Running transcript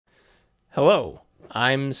Hello,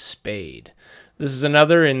 I'm Spade. This is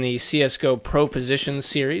another in the CSGO Pro Positions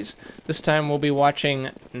series. This time we'll be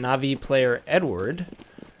watching Navi player Edward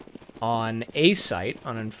on A site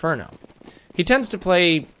on Inferno. He tends to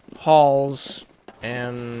play halls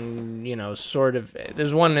and, you know, sort of...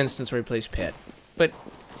 There's one instance where he plays pit, but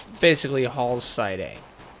basically halls side A.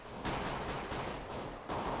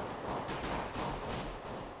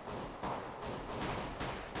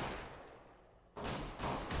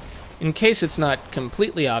 In case it's not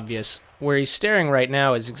completely obvious, where he's staring right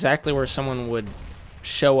now is exactly where someone would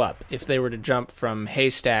show up if they were to jump from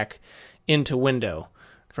haystack into window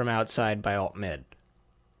from outside by alt mid.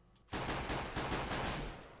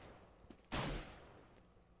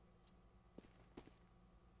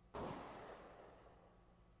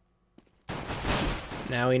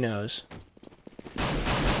 Now he knows.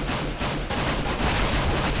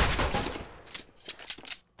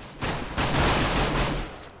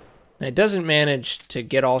 It doesn't manage to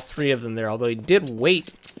get all three of them there, although he did wait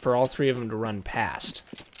for all three of them to run past.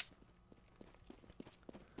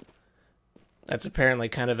 That's apparently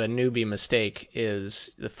kind of a newbie mistake, is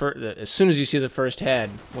as soon as you see the first head,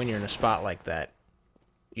 when you're in a spot like that,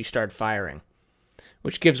 you start firing,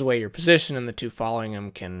 which gives away your position, and the two following him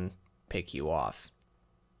can pick you off.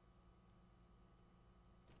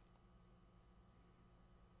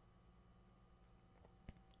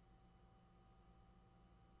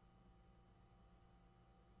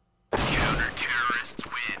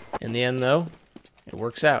 In the end, though, it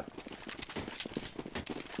works out.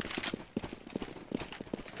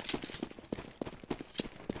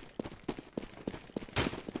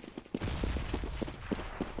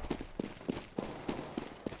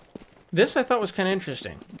 This I thought was kind of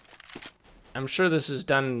interesting. I'm sure this is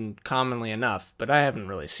done commonly enough, but I haven't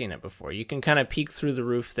really seen it before. You can kind of peek through the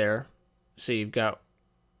roof there. So you've got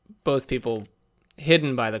both people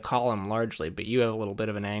hidden by the column largely, but you have a little bit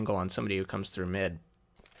of an angle on somebody who comes through mid.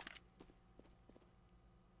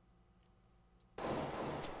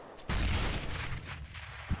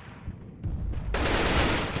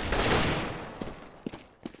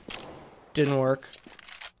 Didn't work.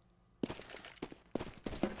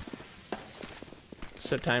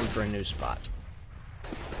 So time for a new spot.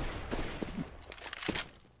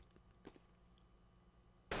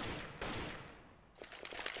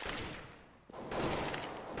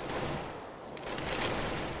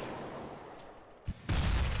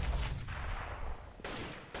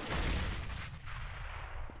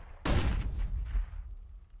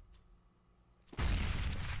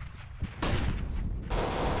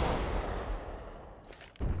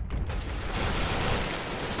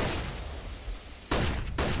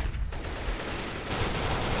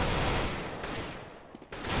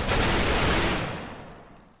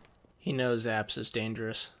 He knows Apps is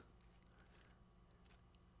dangerous.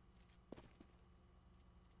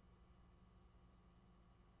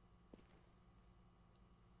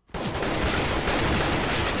 A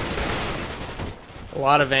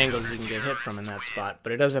lot of angles you can get hit from in that spot,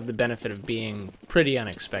 but it does have the benefit of being pretty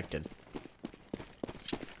unexpected.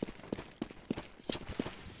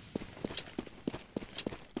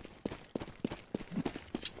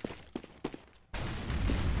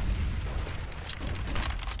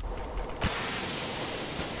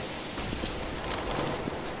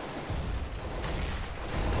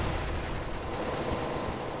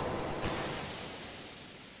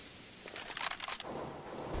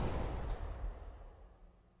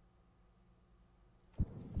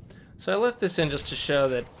 So I left this in just to show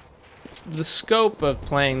that the scope of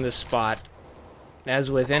playing this spot, as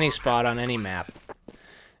with any spot on any map,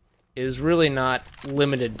 is really not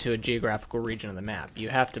limited to a geographical region of the map. You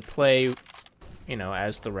have to play, you know,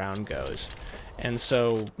 as the round goes. And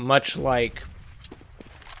so, much like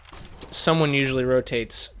someone usually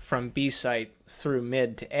rotates from B site through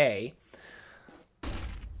mid to A,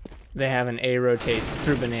 they have an A rotate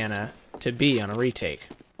through banana to B on a retake.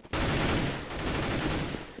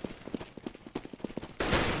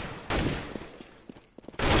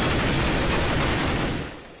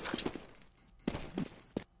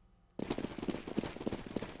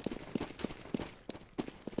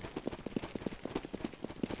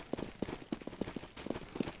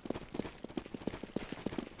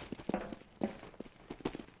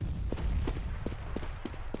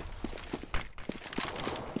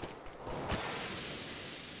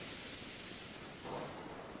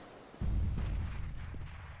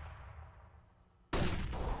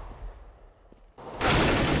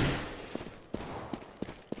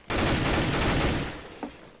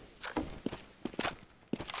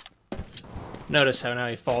 Notice how now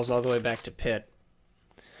he falls all the way back to pit.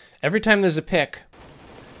 Every time there's a pick,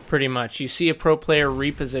 pretty much. You see a pro player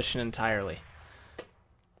reposition entirely.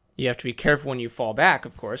 You have to be careful when you fall back,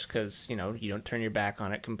 of course, because, you know, you don't turn your back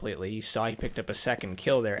on it completely. You saw he picked up a second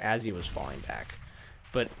kill there as he was falling back.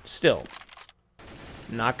 But still,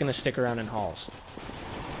 not going to stick around in halls.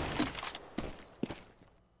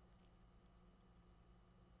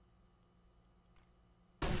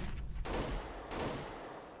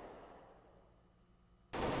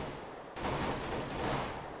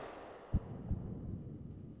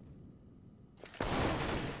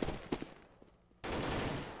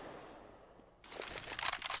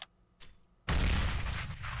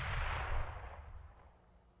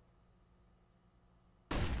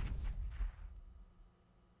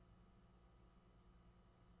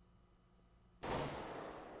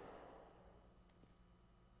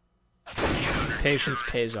 Patience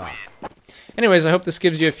pays off. Anyways, I hope this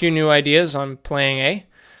gives you a few new ideas on playing A.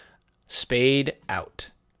 Spade out.